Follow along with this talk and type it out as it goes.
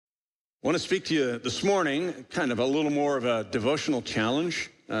I want to speak to you this morning, kind of a little more of a devotional challenge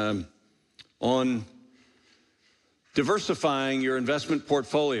on diversifying your investment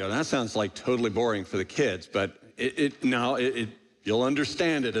portfolio. That sounds like totally boring for the kids, but you'll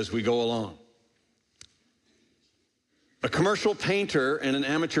understand it as we go along. A commercial painter and an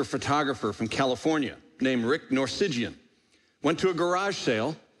amateur photographer from California named Rick Norsigian went to a garage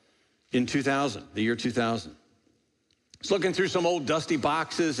sale in the year 2000. He's looking through some old dusty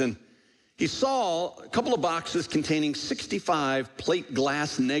boxes, and he saw a couple of boxes containing 65 plate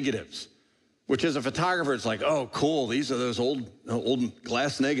glass negatives, which as a photographer, it's like, oh, cool, these are those old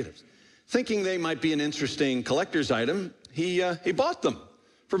glass negatives. Thinking they might be an interesting collector's item, he bought them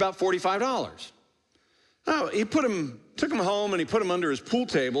for about $45. Oh, he took them home and he put them under his pool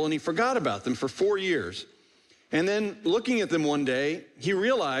table, and he forgot about them for 4 years. And then looking at them one day, he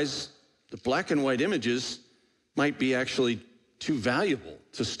realized the black and white images might be actually too valuable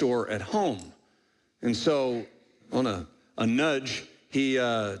to store at home. And so on a nudge, he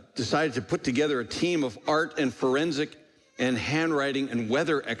decided to put together a team of art and forensic and handwriting and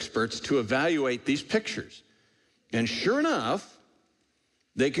weather experts to evaluate these pictures. And sure enough,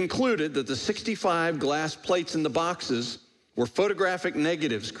 they concluded that the 65 glass plates in the boxes were photographic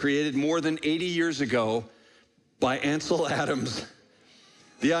negatives created more than 80 years ago by Ansel Adams,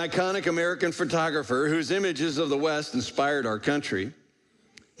 the iconic American photographer whose images of the West inspired our country.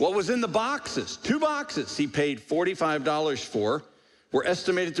 What was in the boxes, 2 boxes he paid $45 for, were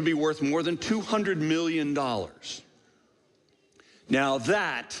estimated to be worth more than $200 million. Now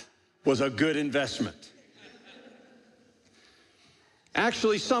that was a good investment.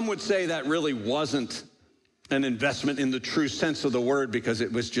 Actually, some would say that really wasn't an investment in the true sense of the word, because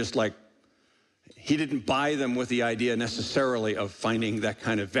it was just like, he didn't buy them with the idea necessarily of finding that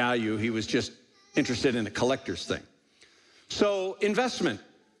kind of value. He was just interested in a collector's thing. So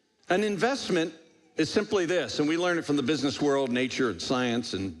an investment is simply this, and we learn it from the business world, nature and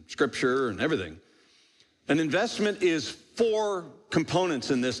science and scripture and everything. An investment is 4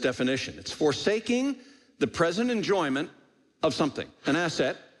 components in this definition. It's forsaking the present enjoyment of something, an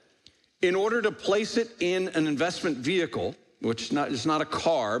asset, in order to place it in an investment vehicle, which is not a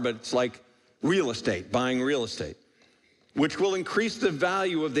car, but it's like real estate, buying real estate, which will increase the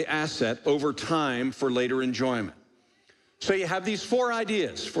value of the asset over time for later enjoyment. So you have these 4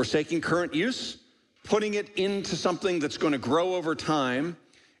 ideas: forsaking current use, putting it into something that's going to grow over time,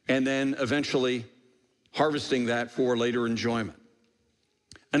 and then eventually harvesting that for later enjoyment.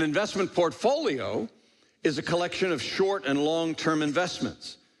 An investment portfolio is a collection of short and long-term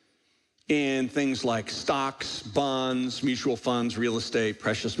investments in things like stocks, bonds, mutual funds, real estate,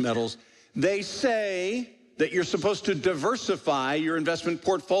 precious metals. They say that you're supposed to diversify your investment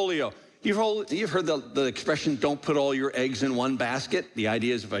portfolio. You've heard the expression, don't put all your eggs in one basket. The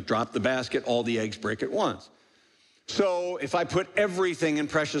idea is if I drop the basket, all the eggs break at once. So if I put everything in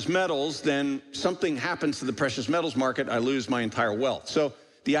precious metals, then something happens to the precious metals market, I lose my entire wealth. So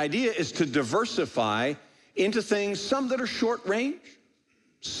the idea is to diversify into things, some that are short range,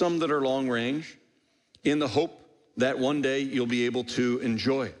 some that are long range, in the hope that one day you'll be able to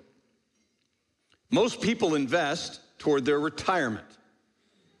enjoy it. Most people invest toward their retirement,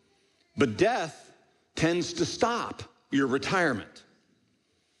 but death tends to stop your retirement.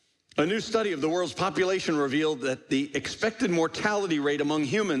 A new study of the world's population revealed that the expected mortality rate among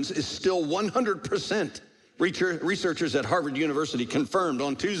humans is still 100%. Researchers at Harvard University confirmed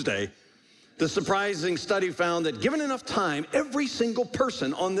on Tuesday. The surprising study found that given enough time, every single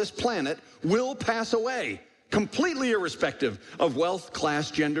person on this planet will pass away, completely irrespective of wealth,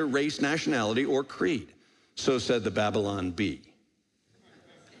 class, gender, race, nationality, or creed. So said the Babylon Bee.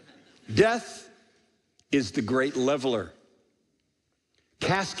 Death is the great leveler.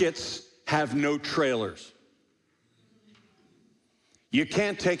 Caskets have no trailers. You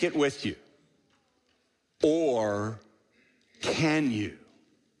can't take it with you. Or can you?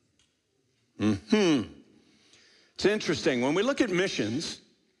 It's interesting. When we look at missions,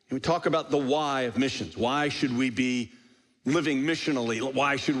 and we talk about the why of missions, why should we be living missionally?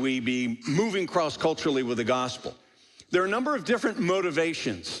 Why should we be moving cross-culturally with the gospel? There are a number of different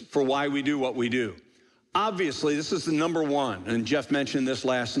motivations for why we do what we do. Obviously, this is the number one, and Jeff mentioned this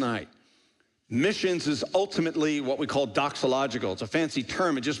last night. Missions is ultimately what we call doxological. It's a fancy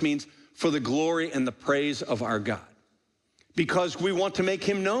term. It just means for the glory and the praise of our God, because we want to make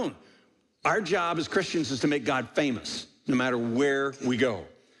him known. Our job as Christians is to make God famous, no matter where we go.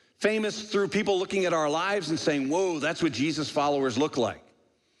 Famous through people looking at our lives and saying, whoa, that's what Jesus followers look like.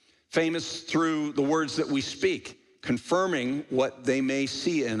 Famous through the words that we speak, confirming what they may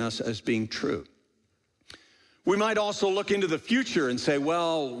see in us as being true. We might also look into the future and say,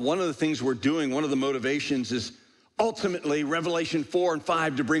 well, one of the things we're doing, one of the motivations is ultimately Revelation 4 and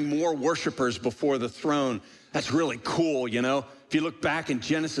 5 to bring more worshipers before the throne. That's really cool, you know. If you look back in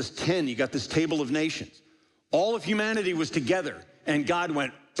Genesis 10, you got this table of nations. All of humanity was together, and God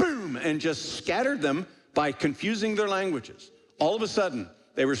went boom and just scattered them by confusing their languages. All of a sudden,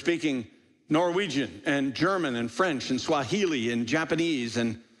 they were speaking Norwegian and German and French and Swahili and Japanese,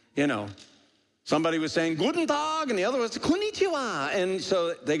 and, you know, somebody was saying Guten Tag and the other was Konnichiwa. And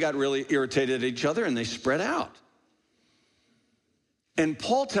so they got really irritated at each other and they spread out. And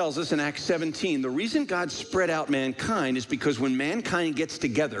Paul tells us in Acts 17, the reason God spread out mankind is because when mankind gets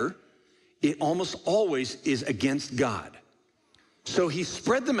together, it almost always is against God. So he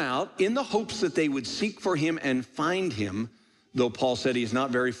spread them out in the hopes that they would seek for him and find him, though Paul said he's not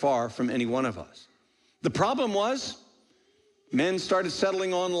very far from any one of us. The problem was, men started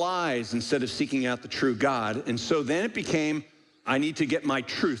settling on lies instead of seeking out the true God. And so then it became, I need to get my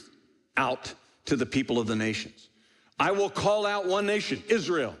truth out to the people of the nations. I will call out one nation,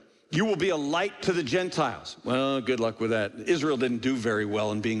 Israel. You will be a light to the Gentiles. Well, good luck with that. Israel didn't do very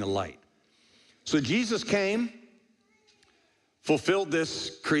well in being a light. So Jesus came, fulfilled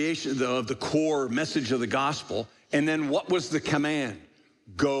this creation of the core message of the gospel. And then what was the command?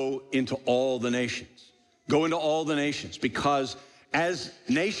 Go into all the nations. Go into all the nations, because as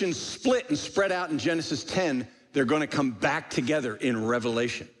nations split and spread out in Genesis 10, they're going to come back together in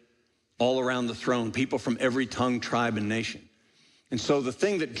Revelation, all around the throne, people from every tongue, tribe, and nation. And so the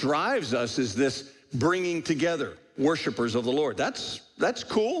thing that drives us is this bringing together worshipers of the Lord. That's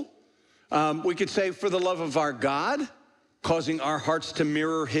cool. We could say for the love of our God, causing our hearts to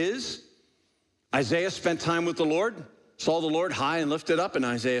mirror his. Isaiah spent time with the Lord, saw the Lord high and lifted up in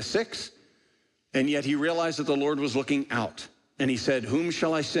Isaiah 6. And yet he realized that the Lord was looking out. And he said, whom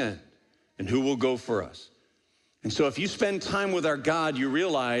shall I send? And who will go for us? And so if you spend time with our God, you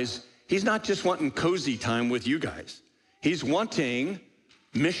realize he's not just wanting cozy time with you guys. He's wanting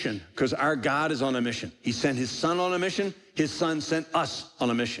mission, because our God is on a mission. He sent his son on a mission. His son sent us on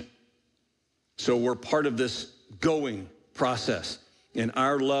a mission. So we're part of this going process. And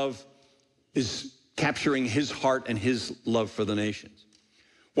our love is capturing his heart and his love for the nations.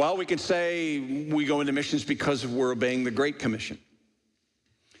 Well, we could say we go into missions because we're obeying the Great Commission.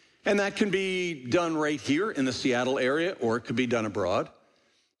 And that can be done right here in the Seattle area, or it could be done abroad.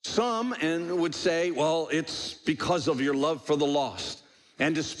 Some would say, well, it's because of your love for the lost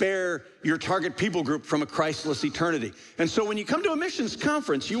and to spare your target people group from a Christless eternity. And so when you come to a missions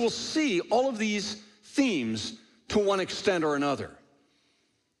conference, you will see all of these themes to one extent or another.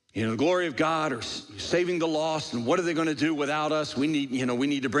 You know, the glory of God, or saving the lost, and what are they going to do without us? We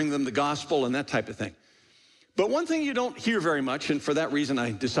need to bring them the gospel and that type of thing. But one thing you don't hear very much, and for that reason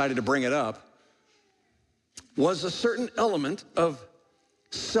I decided to bring it up, was a certain element of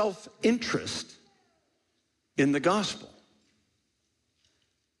self-interest in the gospel.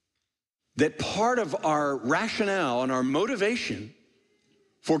 That part of our rationale and our motivation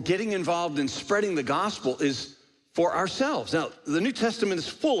for getting involved in spreading the gospel is for ourselves. Now, the New Testament is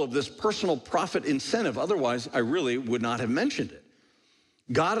full of this personal profit incentive. Otherwise, I really would not have mentioned it.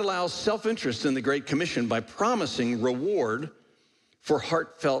 God allows self-interest in the Great Commission by promising reward for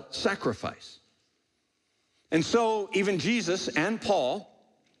heartfelt sacrifice. And so even Jesus and Paul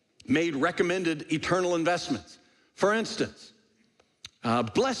made recommended eternal investments. For instance,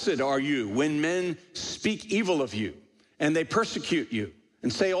 blessed are you when men speak evil of you and they persecute you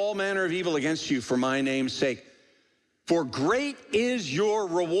and say all manner of evil against you for my name's sake. For great is your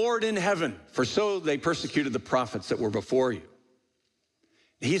reward in heaven, for so they persecuted the prophets that were before you.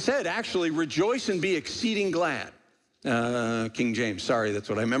 He said, actually, rejoice and be exceeding glad. King James, sorry, that's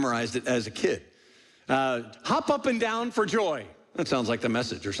what I memorized it as a kid. Hop up and down for joy. That sounds like the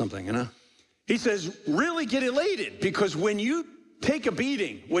Message or something, you know? He says, really get elated, because when you take a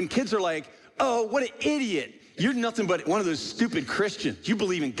beating, when kids are like, oh, what an idiot. You're nothing but one of those stupid Christians. You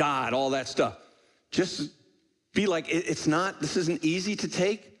believe in God, all that stuff. Just be like, this isn't easy to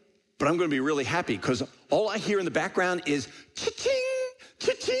take, but I'm going to be really happy, because all I hear in the background is cha-ching,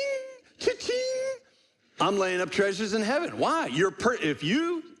 cha-ching, cha-ching. I'm laying up treasures in heaven. Why? If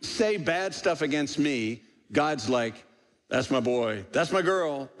you say bad stuff against me, God's like, that's my boy, that's my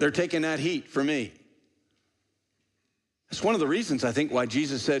girl. They're taking that heat for me. That's one of the reasons, I think, why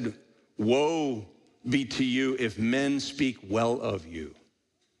Jesus said, woe be to you if men speak well of you.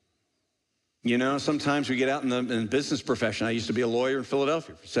 You know, sometimes we get out in the business profession. I used to be a lawyer in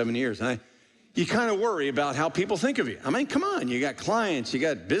Philadelphia for 7 years. And you kind of worry about how people think of you. I mean, come on, you got clients, you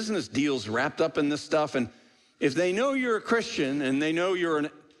got business deals wrapped up in this stuff. And if they know you're a Christian and they know you're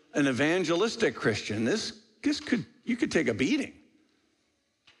an evangelistic Christian, this you could take a beating.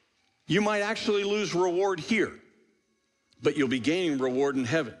 You might actually lose reward here, but you'll be gaining reward in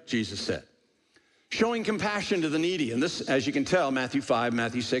heaven, Jesus said. Showing compassion to the needy. And this, as you can tell, Matthew 5,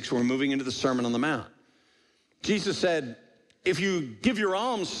 Matthew 6, we're moving into the Sermon on the Mount. Jesus said, if you give your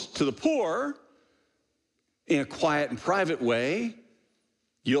alms to the poor in a quiet and private way,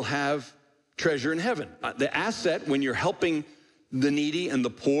 you'll have treasure in heaven. The asset, when you're helping the needy and the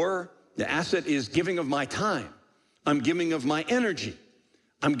poor, the asset is giving of my time. I'm giving of my energy.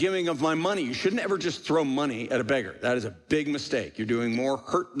 I'm giving of my money. You shouldn't ever just throw money at a beggar. That is a big mistake. You're doing more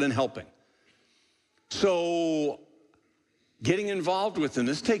hurt than helping. So getting involved with them,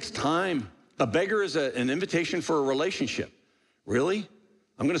 this takes time. A beggar is an invitation for a relationship. Really?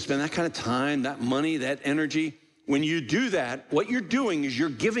 I'm going to spend that kind of time, that money, that energy. When you do that, what you're doing is you're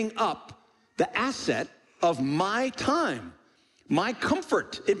giving up the asset of my time, my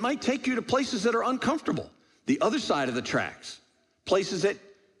comfort. It might take you to places that are uncomfortable, the other side of the tracks, places that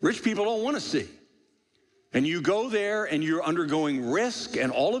rich people don't want to see. And you go there and you're undergoing risk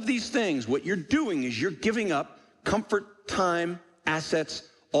and all of these things. What you're doing is you're giving up comfort, time, assets,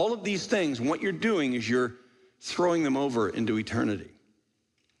 all of these things. And what you're doing is you're throwing them over into eternity.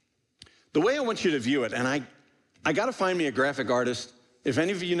 The way I want you to view it, and I got to find me a graphic artist. If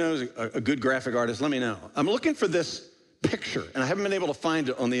any of you know a good graphic artist, let me know. I'm looking for this picture, and I haven't been able to find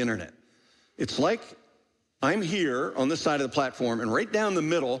it on the internet. It's like I'm here on this side of the platform, and right down the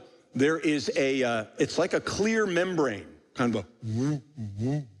middle, there is it's like a clear membrane, kind of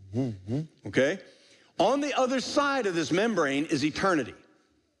okay? On the other side of this membrane is eternity.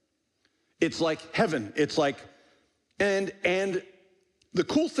 It's like heaven. It's like, and the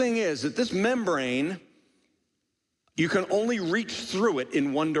cool thing is that this membrane, you can only reach through it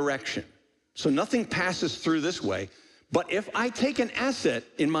in one direction. So nothing passes through this way. But if I take an asset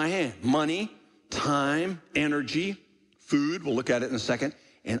in my hand, money, time, energy, food, we'll look at it in a second,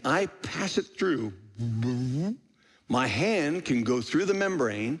 and I pass it through, my hand can go through the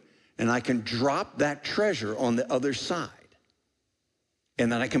membrane and I can drop that treasure on the other side.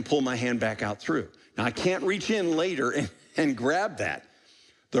 And then I can pull my hand back out through. Now I can't reach in later and grab that.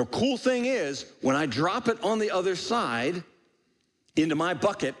 The cool thing is when I drop it on the other side into my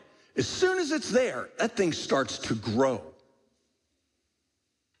bucket, as soon as it's there, that thing starts to grow.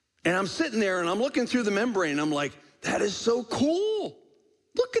 And I'm sitting there and I'm looking through the membrane and I'm like, that is so cool.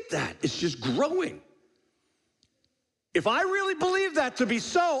 Look at that. It's just growing. If I really believed that to be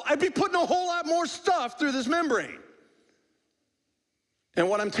so, I'd be putting a whole lot more stuff through this membrane. And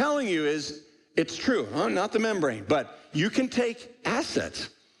what I'm telling you is, it's true, not the membrane, but you can take assets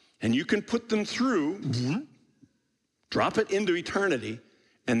and you can put them through, drop it into eternity,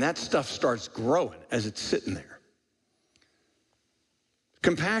 and that stuff starts growing as it's sitting there.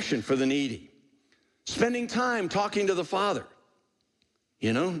 Compassion for the needy. Spending time talking to the Father.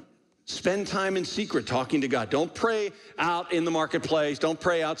 You know, spend time in secret talking to God. Don't pray out in the marketplace. Don't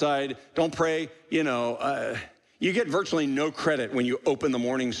pray outside. Don't pray, you get virtually no credit when you open the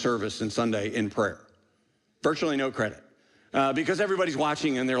morning service and Sunday in prayer. Virtually no credit. Because everybody's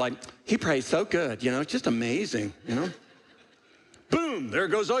watching and they're like, he prays so good, it's just amazing, Boom, there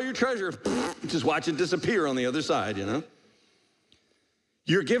goes all your treasure. Just watch it disappear on the other side,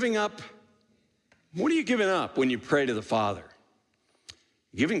 You're giving up. What are you giving up when you pray to the Father?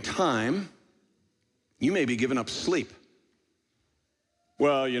 Giving time. You may be giving up sleep.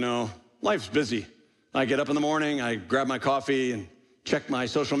 Well, life's busy. I get up in the morning, I grab my coffee and check my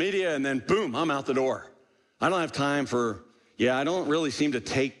social media, and then boom, I'm out the door. I don't have time I don't really seem to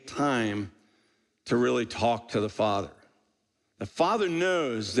take time to really talk to the Father. The Father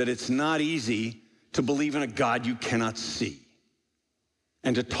knows that it's not easy to believe in a God you cannot see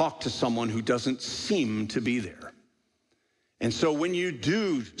and to talk to someone who doesn't seem to be there. And so when you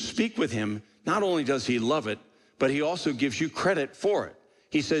do speak with him, not only does he love it, but he also gives you credit for it.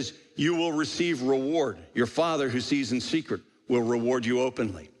 He says, you will receive reward. Your Father who sees in secret will reward you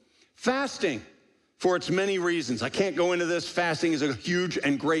openly. Fasting for its many reasons. I can't go into this. Fasting is a huge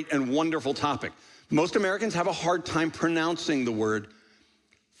and great and wonderful topic. Most Americans have a hard time pronouncing the word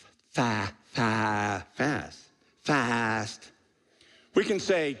fast. We can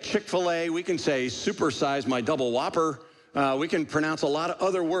say Chick-fil-A. We can say supersize my double Whopper. We can pronounce a lot of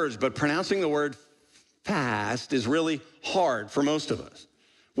other words, but pronouncing the word fast is really hard for most of us.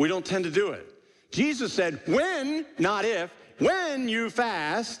 We don't tend to do it. Jesus said, when, not if, when you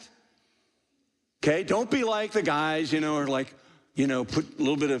fast, okay, don't be like the guys, are like, put a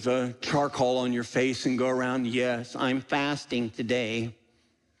little bit of charcoal on your face and go around, yes, I'm fasting today.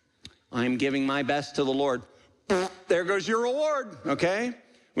 I'm giving my best to the Lord. There goes your reward, okay?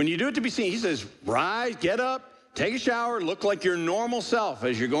 When you do it to be seen, he says, rise, get up, take a shower, look like your normal self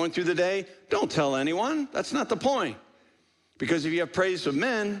as you're going through the day. Don't tell anyone. That's not the point. Because if you have praise of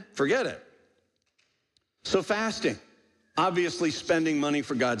men, forget it. So fasting, obviously spending money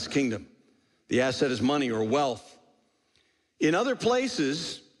for God's kingdom. The asset is money or wealth. In other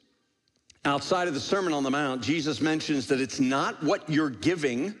places, outside of the Sermon on the Mount, Jesus mentions that it's not what you're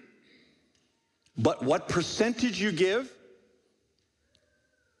giving, but what percentage you give.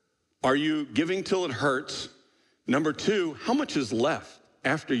 Are you giving till it hurts? Number two, how much is left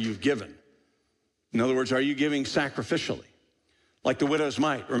after you've given? In other words, are you giving sacrificially? Like the widow's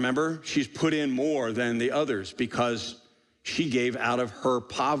mite, remember? She's put in more than the others because she gave out of her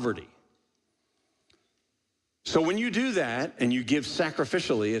poverty. So when you do that and you give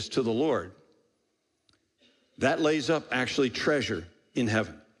sacrificially as to the Lord, that lays up actually treasure in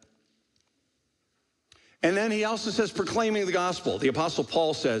heaven. And then he also says proclaiming the gospel. The Apostle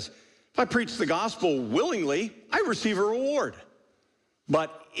Paul says, if I preach the gospel willingly, I receive a reward.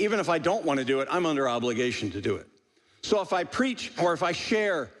 But even if I don't want to do it, I'm under obligation to do it. So if I preach or if I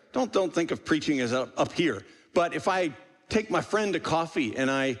share, don't think of preaching as up here, but if I take my friend to coffee and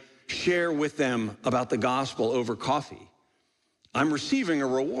I share with them about the gospel over coffee, I'm receiving a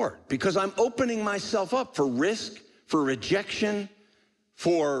reward because I'm opening myself up for risk, for rejection,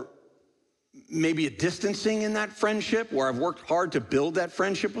 for maybe a distancing in that friendship where I've worked hard to build that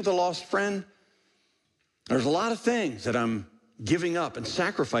friendship with a lost friend. There's a lot of things that I'm giving up and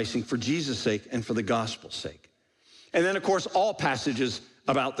sacrificing for Jesus' sake and for the gospel's sake. And then, of course, all passages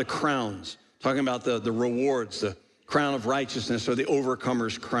about the crowns, talking about the rewards, the crown of righteousness or the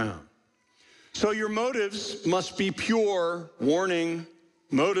overcomer's crown. So your motives must be pure. Warning,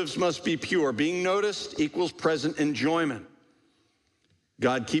 motives must be pure. Being noticed equals present enjoyment.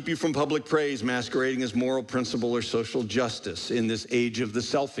 God keep you from public praise masquerading as moral principle or social justice in this age of the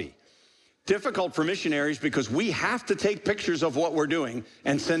selfie. Difficult for missionaries because we have to take pictures of what we're doing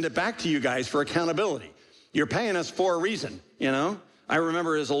and send it back to you guys for accountability. You're paying us for a reason, you know? I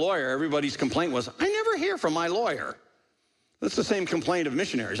remember as a lawyer, everybody's complaint was, I never hear from my lawyer. That's the same complaint of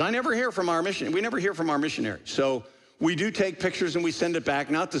missionaries. We never hear from our missionaries. So we do take pictures and we send it back,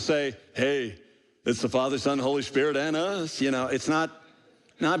 not to say, hey, it's the Father, Son, Holy Spirit, and us. You know, it's not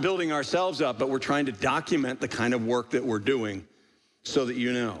building ourselves up, but we're trying to document the kind of work that we're doing so that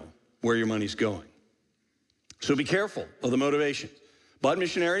you know where your money's going. So be careful of the motivations. But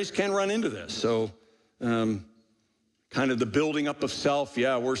missionaries can run into this. So kind of the building up of self,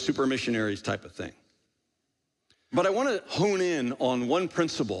 yeah, we're super missionaries type of thing. But I want to hone in on one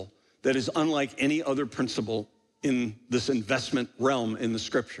principle that is unlike any other principle in this investment realm in the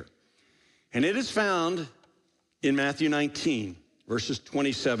scripture. And it is found in Matthew 19, verses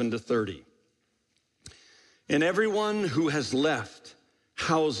 27 to 30. And everyone who has left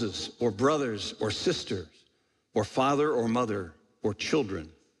houses or brothers or sisters or father or mother or children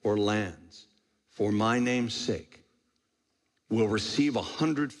or lands for my name's sake will receive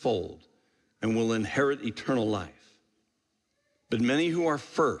 100-fold and will inherit eternal life. But many who are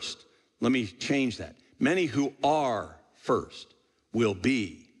first, let me change that. Many who are first will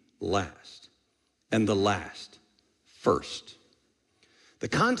be last, and the last first. The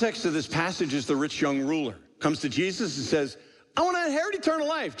context of this passage is the rich young ruler comes to Jesus and says, I want to inherit eternal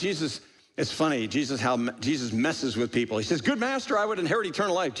life. It's funny, how Jesus messes with people. He says, good master, I would inherit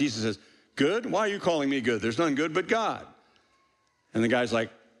eternal life. Jesus says, good? Why are you calling me good? There's none good but God. And the guy's like,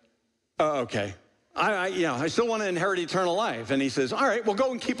 oh, okay. I still want to inherit eternal life. And he says, all right, well,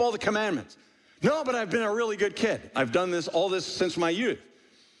 go and keep all the commandments. No, but I've been a really good kid. I've done all this since my youth.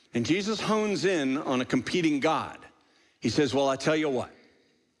 And Jesus hones in on a competing God. He says, well, I tell you what.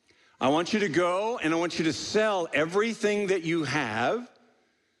 I want you to go and I want you to sell everything that you have,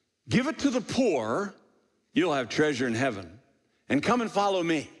 give it to the poor, you'll have treasure in heaven, and come and follow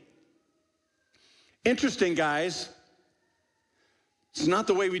me. Interesting, guys. It's not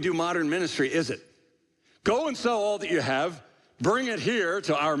the way we do modern ministry, is it? Go and sell all that you have, bring it here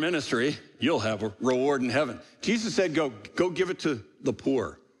to our ministry, you'll have a reward in heaven. Jesus said, go give it to the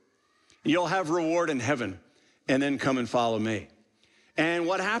poor. You'll have reward in heaven, and then come and follow me. And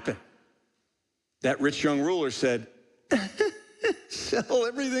what happened? That rich young ruler said, sell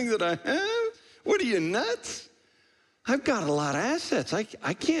everything that I have? What are you, nuts? I've got a lot of assets.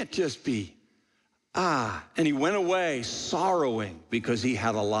 I can't just be, And he went away sorrowing because he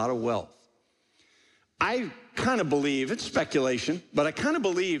had a lot of wealth. I kind of believe, it's speculation, but I kind of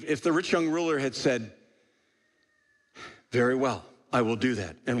believe if the rich young ruler had said, very well, I will do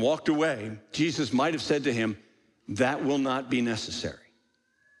that, and walked away, Jesus might have said to him, that will not be necessary.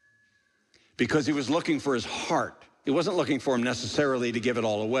 Because he was looking for his heart He wasn't looking for him necessarily to give it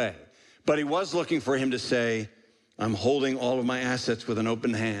all away, but he was looking for him to say, I'm holding all of my assets with an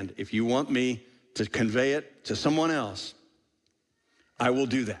open hand. If you want me to convey it to someone else, I will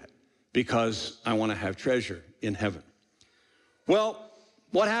do that because I want to have treasure in heaven. Well,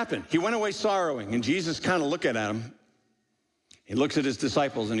 what happened? He went away sorrowing, and Jesus kind of looked at him. He looks at his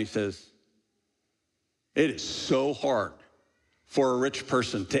disciples and he says, it is so hard for a rich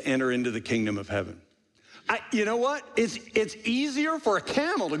person to enter into the kingdom of heaven. You know what? It's easier for a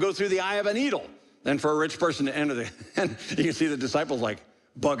camel to go through the eye of a needle than for a rich person to enter the, and you can see the disciples like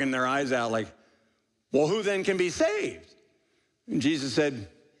bugging their eyes out like, well, who then can be saved? And Jesus said,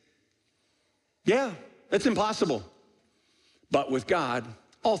 yeah, it's impossible. But with God,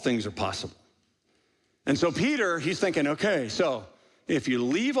 all things are possible. And so Peter, he's thinking, okay, so if you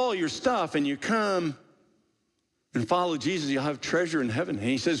leave all your stuff and you come and follow Jesus, you'll have treasure in heaven. And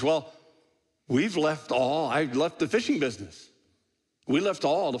he says, well, we've left all. I left the fishing business. We left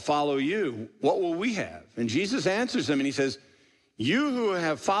all to follow you. What will we have? And Jesus answers him and he says, you who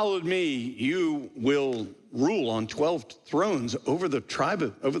have followed me, you will rule on 12 thrones over the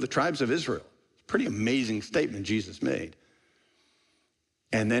tribes of Israel. Pretty amazing statement Jesus made.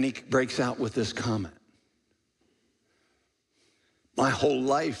 And then he breaks out with this comment. My whole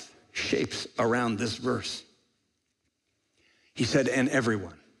life shapes around this verse. He said, and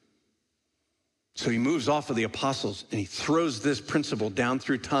everyone. So he moves off of the apostles and he throws this principle down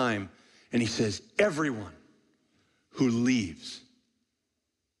through time and he says, everyone who leaves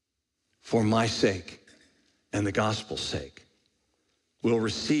for my sake and the gospel's sake will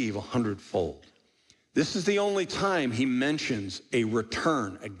receive 100-fold. This is the only time he mentions a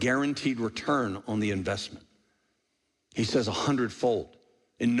return, a guaranteed return on the investment. He says 100-fold.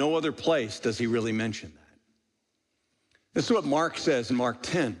 In no other place does he really mention that. This is what Mark says in Mark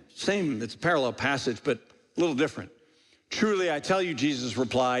 10. Same, it's a parallel passage, but a little different. Truly, I tell you, Jesus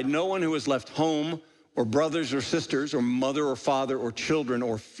replied, no one who has left home or brothers or sisters or mother or father or children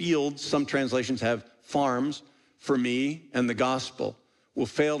or fields, some translations have farms, for me and the gospel, will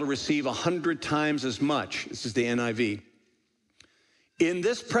fail to receive 100 times as much. This is the NIV. In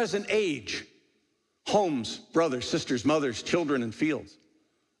this present age, homes, brothers, sisters, mothers, children, and fields,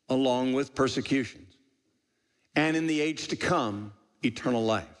 along with persecutions. And in the age to come, eternal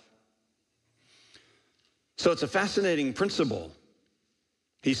life. So it's a fascinating principle.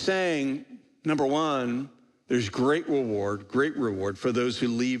 He's saying, number one, there's great reward for those who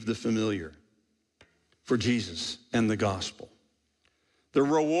leave the familiar for Jesus and the gospel. The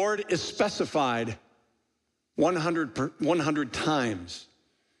reward is specified 100 times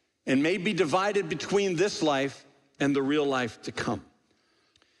and may be divided between this life and the real life to come.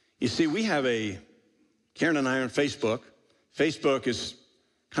 You see, Karen and I are on Facebook. Facebook is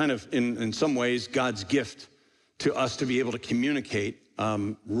kind of, in some ways, God's gift to us to be able to communicate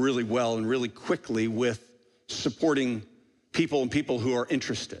really well and really quickly with supporting people and people who are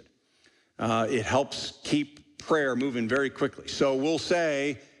interested. It helps keep prayer moving very quickly. So we'll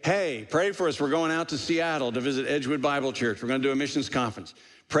say, hey, pray for us. We're going out to Seattle to visit Edgewood Bible Church. We're going to do a missions conference.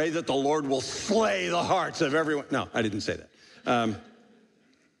 Pray that the Lord will slay the hearts of everyone. No, I didn't say that.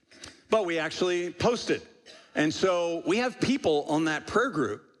 But we actually posted. And so we have people on that prayer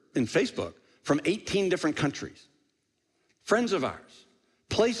group in Facebook from 18 different countries. Friends of ours,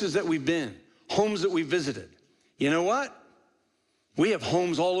 places that we've been, homes that we visited. You know what? We have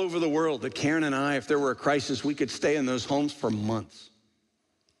homes all over the world that Karen and I, if there were a crisis, we could stay in those homes for months.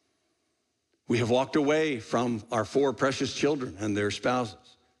 We have walked away from our 4 precious children and their spouses.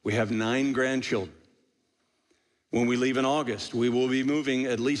 We have 9 grandchildren. When we leave in August, we will be moving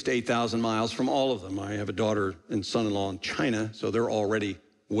at least 8,000 miles from all of them. I have a daughter and son-in-law in China, so they're already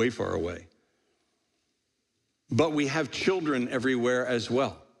way far away. But we have children everywhere as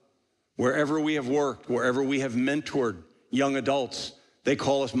well. Wherever we have worked, wherever we have mentored young adults, they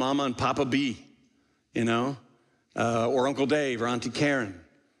call us Mama and Papa B, or Uncle Dave or Auntie Karen.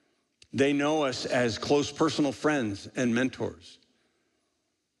 They know us as close personal friends and mentors.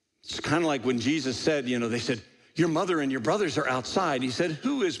 It's kind of like when Jesus said, they said, your mother and your brothers are outside. He said,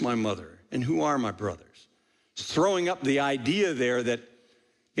 who is my mother and who are my brothers? It's throwing up the idea there that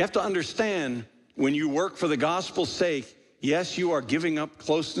you have to understand when you work for the gospel's sake, yes, you are giving up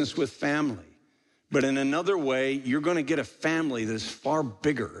closeness with family. But in another way, you're going to get a family that is far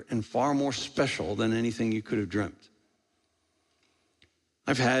bigger and far more special than anything you could have dreamt.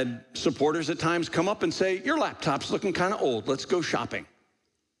 I've had supporters at times come up and say, your laptop's looking kind of old. Let's go shopping.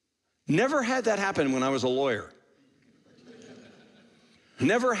 Never had that happen when I was a lawyer.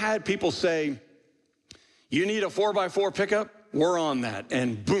 Never had people say, you need a 4x4 pickup? We're on that.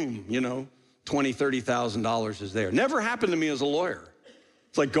 And boom, $20,000, $30,000 is there. Never happened to me as a lawyer.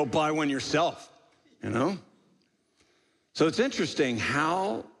 It's like, go buy one yourself, you know? So it's interesting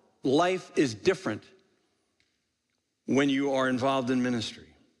how life is different when you are involved in ministry.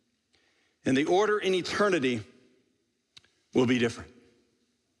 And the order in eternity will be different.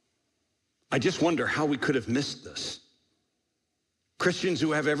 I just wonder how we could have missed this. Christians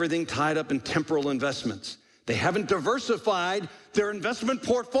who have everything tied up in temporal investments, they haven't diversified their investment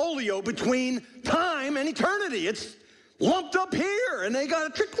portfolio between time and eternity. It's lumped up here, and they got to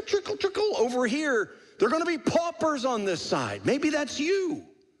trickle, trickle, trickle over here. They're going to be paupers on this side. Maybe that's you.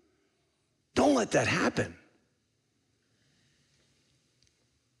 Don't let that happen.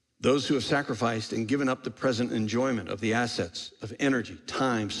 Those who have sacrificed and given up the present enjoyment of the assets of energy,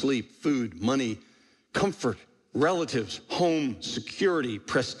 time, sleep, food, money, comfort, relatives, home, security,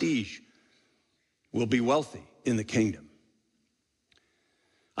 prestige, will be wealthy in the kingdom.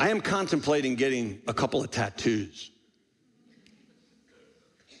 I am contemplating getting a couple of tattoos,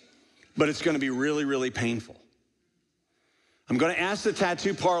 but it's going to be really, really painful. I'm going to ask the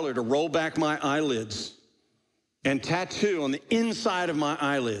tattoo parlor to roll back my eyelids and tattoo on the inside of my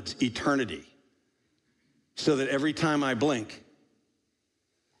eyelids eternity, so that every time I blink,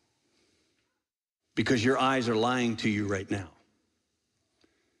 because your eyes are lying to you right now.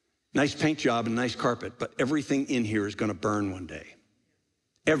 Nice paint job and nice carpet, but everything in here is going to burn one day.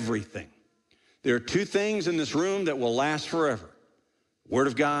 Everything. There are two things in this room that will last forever: Word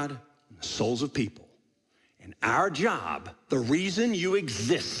of God and the souls of people. And our job, the reason you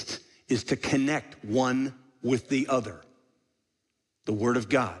exist, is to connect one with the other. The Word of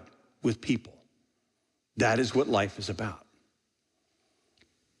God with people. That is what life is about.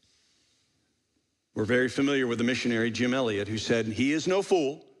 We're very familiar with the missionary Jim Elliot, who said, "He is no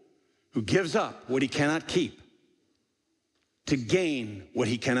fool who gives up what he cannot keep to gain what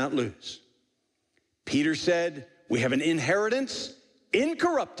he cannot lose." Peter said, "We have an inheritance,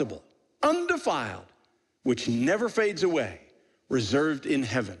 incorruptible, undefiled, which never fades away, reserved in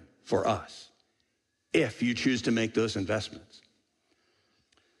heaven for us, if you choose to make those investments."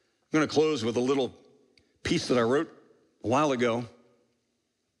 I'm going to close with a little piece that I wrote a while ago.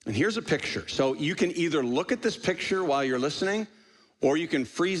 And here's a picture. So you can either look at this picture while you're listening, or you can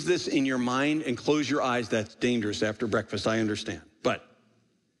freeze this in your mind and close your eyes. That's dangerous after breakfast, I understand. But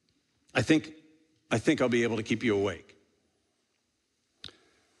I think I'll be able to keep you awake.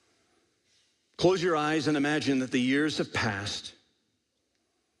 Close your eyes and imagine that the years have passed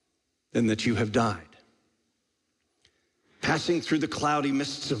and that you have died. Passing through the cloudy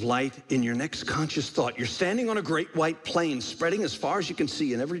mists of light in your next conscious thought, you're standing on a great white plain spreading as far as you can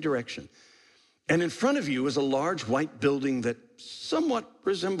see in every direction. And in front of you is a large white building that somewhat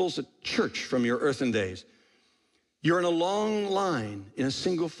resembles a church from your earthen days. You're in a long line in a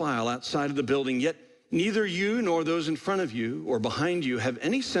single file outside of the building, yet neither you nor those in front of you or behind you have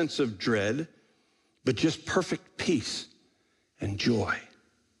any sense of dread, but just perfect peace and joy.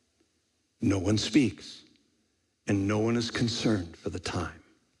 No one speaks, and no one is concerned for the time.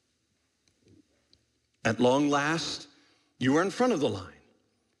 At long last, you are in front of the line,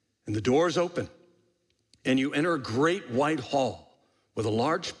 and the doors open, and you enter a great white hall with a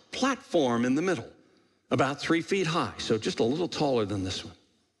large platform in the middle, about 3 feet high, so just a little taller than this one.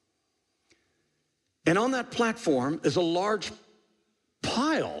 And on that platform is a large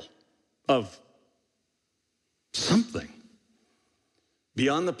pile of something.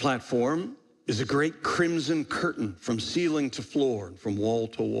 Beyond the platform is a great crimson curtain from ceiling to floor and from wall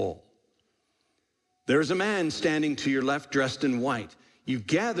to wall. There's a man standing to your left dressed in white. You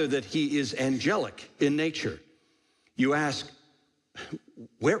gather that he is angelic in nature. You ask,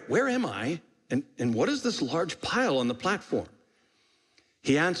 where am I? And what is this large pile on the platform?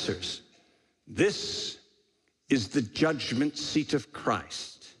 He answers, "This is the judgment seat of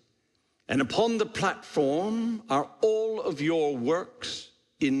Christ. And upon the platform are all of your works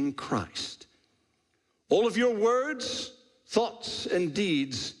in Christ. All of your words, thoughts, and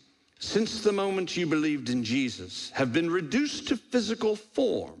deeds since the moment you believed in Jesus have been reduced to physical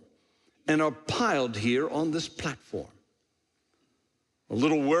form and are piled here on this platform." A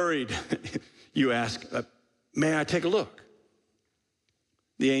little worried, you ask, "May I take a look?"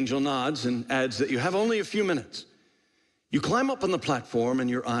 The angel nods and adds that you have only a few minutes. You climb up on the platform and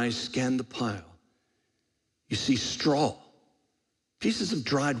your eyes scan the pile. You see straw, pieces of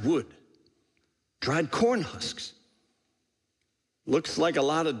dried wood, dried corn husks. Looks like a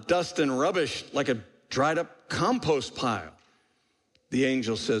lot of dust and rubbish, like a dried up compost pile. The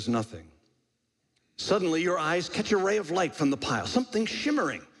angel says nothing. Suddenly, your eyes catch a ray of light from the pile, something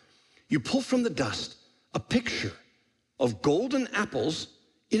shimmering. You pull from the dust a picture of golden apples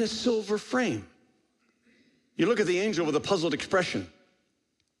in a silver frame. You look at the angel with a puzzled expression.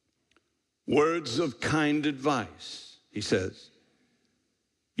 Words of kind advice, he says.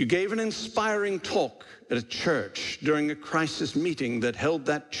 You gave an inspiring talk at a church during a crisis meeting that held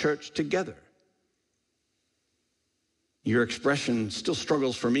that church together. Your expression still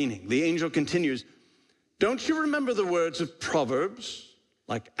struggles for meaning. The angel continues, don't you remember the words of Proverbs?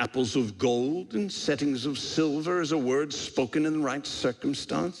 Like apples of gold and settings of silver is a word spoken in the right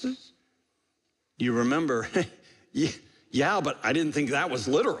circumstances? You remember, yeah, but I didn't think that was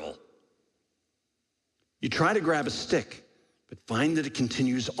literal. You try to grab a stick, but find that it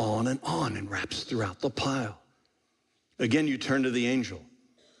continues on and wraps throughout the pile. Again, you turn to the angel.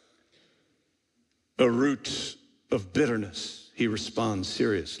 A root of bitterness, he responds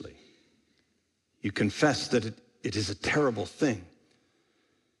seriously. You confess that it is a terrible thing.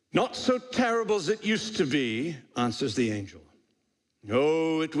 Not so terrible as it used to be, answers the angel.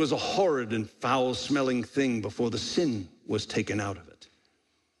 Oh, it was a horrid and foul-smelling thing before the sin was taken out of it.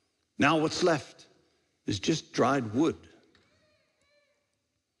 Now what's left is just dried wood.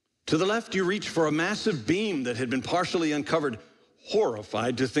 To the left, you reach for a massive beam that had been partially uncovered,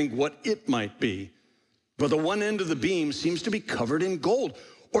 horrified to think what it might be. But the one end of the beam seems to be covered in gold,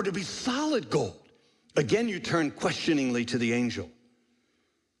 or to be solid gold. Again, you turn questioningly to the angel.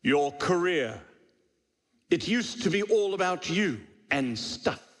 Your career, it used to be all about you and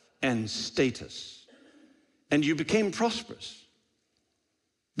stuff and status. And you became prosperous.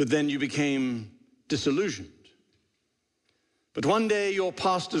 But then you became disillusioned. But one day your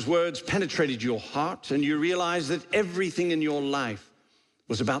pastor's words penetrated your heart and you realized that everything in your life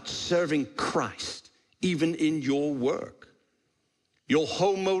was about serving Christ, even in your work. Your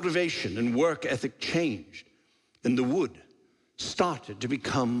whole motivation and work ethic changed, and the wood started to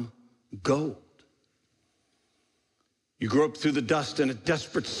become gold. You grope through the dust in a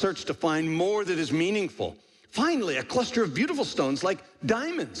desperate search to find more that is meaningful. Finally, a cluster of beautiful stones like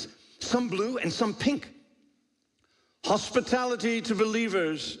diamonds, some blue and some pink. Hospitality to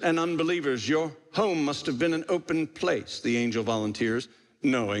believers and unbelievers. Your home must have been an open place, the angel volunteers,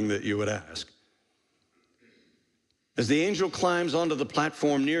 knowing that you would ask. As the angel climbs onto the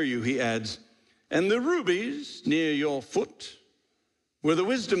platform near you, he adds, and the rubies near your foot were the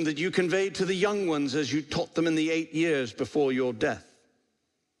wisdom that you conveyed to the young ones as you taught them in the 8 years before your death.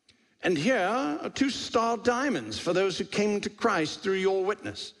 And here are 2 star diamonds for those who came to Christ through your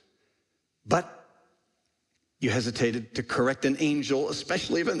witness. But you hesitated to correct an angel,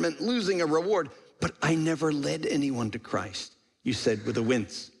 especially if it meant losing a reward. But I never led anyone to Christ, you said with a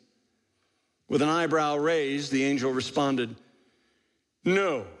wince. With an eyebrow raised, the angel responded,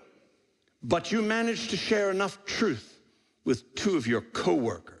 no, but you managed to share enough truth with 2 of your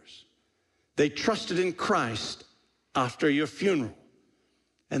co-workers. They trusted in Christ after your funeral,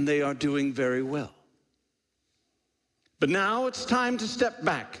 and they are doing very well. But now it's time to step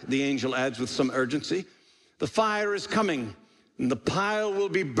back, the angel adds with some urgency. The fire is coming, and the pile will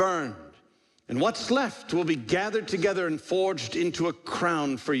be burned, and what's left will be gathered together and forged into a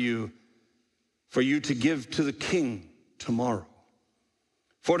crown for you to give to the king tomorrow.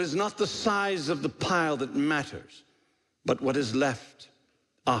 For it is not the size of the pile that matters, but what is left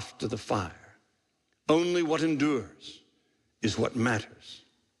after the fire. Only what endures is what matters.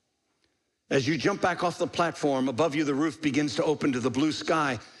 As you jump back off the platform, above you the roof begins to open to the blue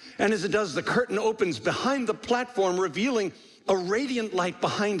sky. And as it does, the curtain opens behind the platform, revealing a radiant light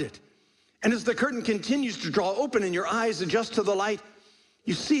behind it. And as the curtain continues to draw open and your eyes adjust to the light,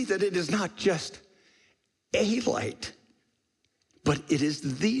 you see that it is not just a light, but it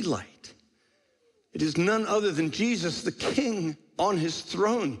is the light. It is none other than Jesus, the King on his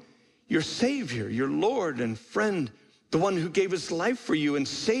throne, your Savior, your Lord and friend, the one who gave his life for you and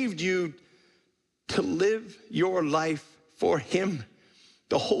saved you to live your life for him.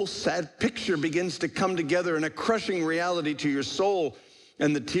 The whole sad picture begins to come together in a crushing reality to your soul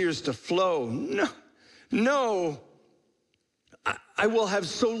and the tears to flow. No, I will have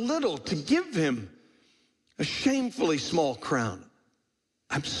so little to give him, a shamefully small crown.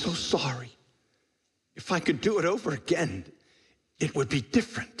 I'm so sorry. If I could do it over again, it would be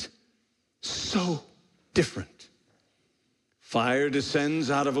different. So different. Fire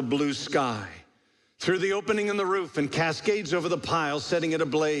descends out of a blue sky, through the opening in the roof and cascades over the pile, setting it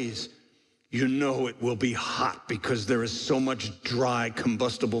ablaze. You know it will be hot because there is so much dry,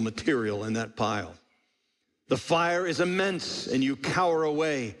 combustible material in that pile. The fire is immense and you cower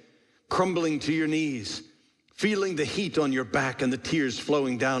away, crumbling to your knees, feeling the heat on your back and the tears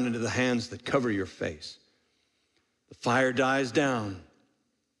flowing down into the hands that cover your face. The fire dies down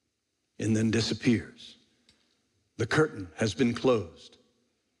and then disappears. The curtain has been closed.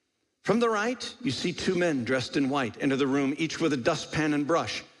 From the right, you see two men dressed in white enter the room, each with a dustpan and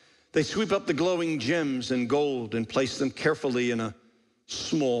brush. They sweep up the glowing gems and gold and place them carefully in a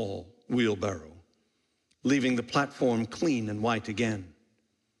small wheelbarrow, leaving the platform clean and white again.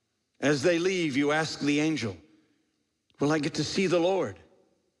 As they leave, you ask the angel, will I get to see the Lord?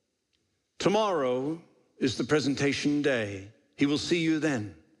 Tomorrow is the presentation day. He will see you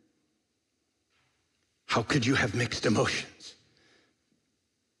then. How could you have mixed emotions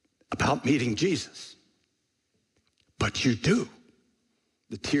about meeting Jesus? But you do.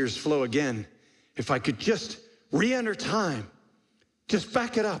 The tears flow again. If I could just re-enter time, just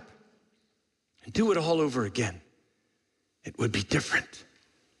back it up and do it all over again, it would be different.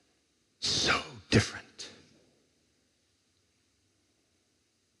 So different.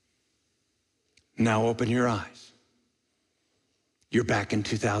 Now open your eyes. You're back in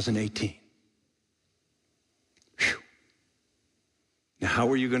 2018. Whew. Now, how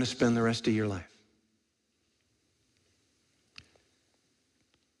are you going to spend the rest of your life?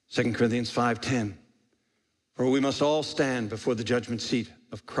 2 Corinthians 5:10, for we must all stand before the judgment seat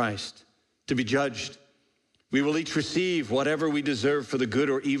of Christ to be judged. We will each receive whatever we deserve for the good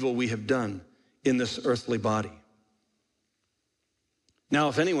or evil we have done in this earthly body. Now,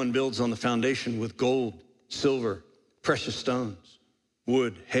 if anyone builds on the foundation with gold, silver, precious stones,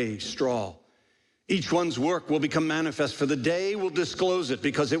 wood, hay, straw, each one's work will become manifest, for the day will disclose it,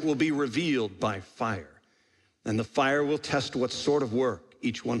 because it will be revealed by fire. And the fire will test what sort of work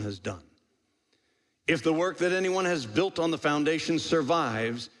each one has done. If the work that anyone has built on the foundation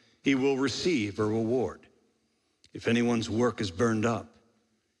survives, he will receive a reward. If anyone's work is burned up,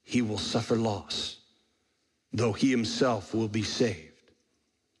 he will suffer loss, though he himself will be saved,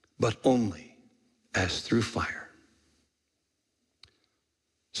 but only as through fire.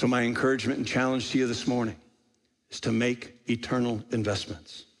 So my encouragement and challenge to you this morning is to make eternal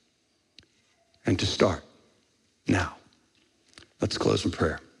investments and to start now. Let's close in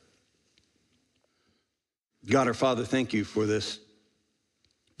prayer. God, our Father, thank you for this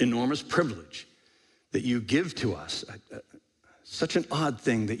enormous privilege that you give to us. Such an odd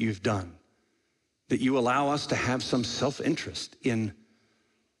thing that you've done, that you allow us to have some self-interest in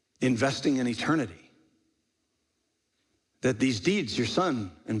investing in eternity. That these deeds your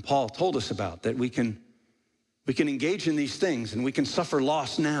son and Paul told us about, that we can engage in these things and we can suffer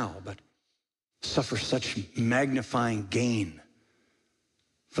loss now, but suffer such magnifying gain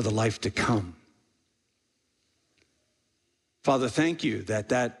for the life to come. Father, thank you that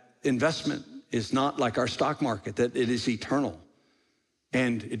that investment is not like our stock market, that it is eternal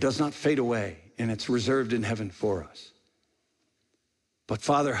and it does not fade away, and it's reserved in heaven for us. But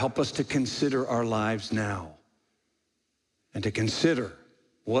Father, help us to consider our lives now and to consider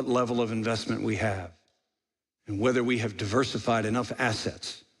what level of investment we have and whether we have diversified enough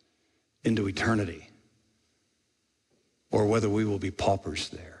assets into eternity or whether we will be paupers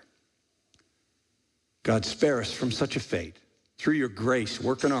there. God, spare us from such a fate. Through your grace,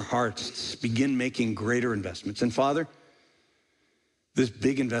 work in our hearts, begin making greater investments. And Father, this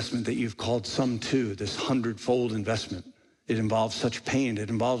big investment that you've called some to, this 100-fold investment, it involves such pain. It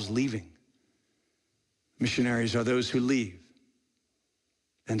involves leaving. Missionaries are those who leave.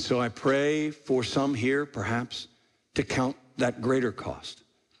 And so I pray for some here, perhaps, to count that greater cost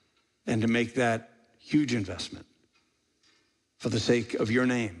and to make that huge investment for the sake of your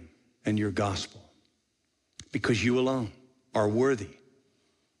name and your gospel, because you alone are worthy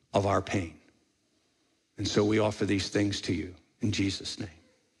of our pain. And so we offer these things to you in Jesus' name.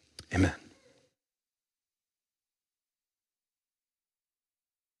 Amen.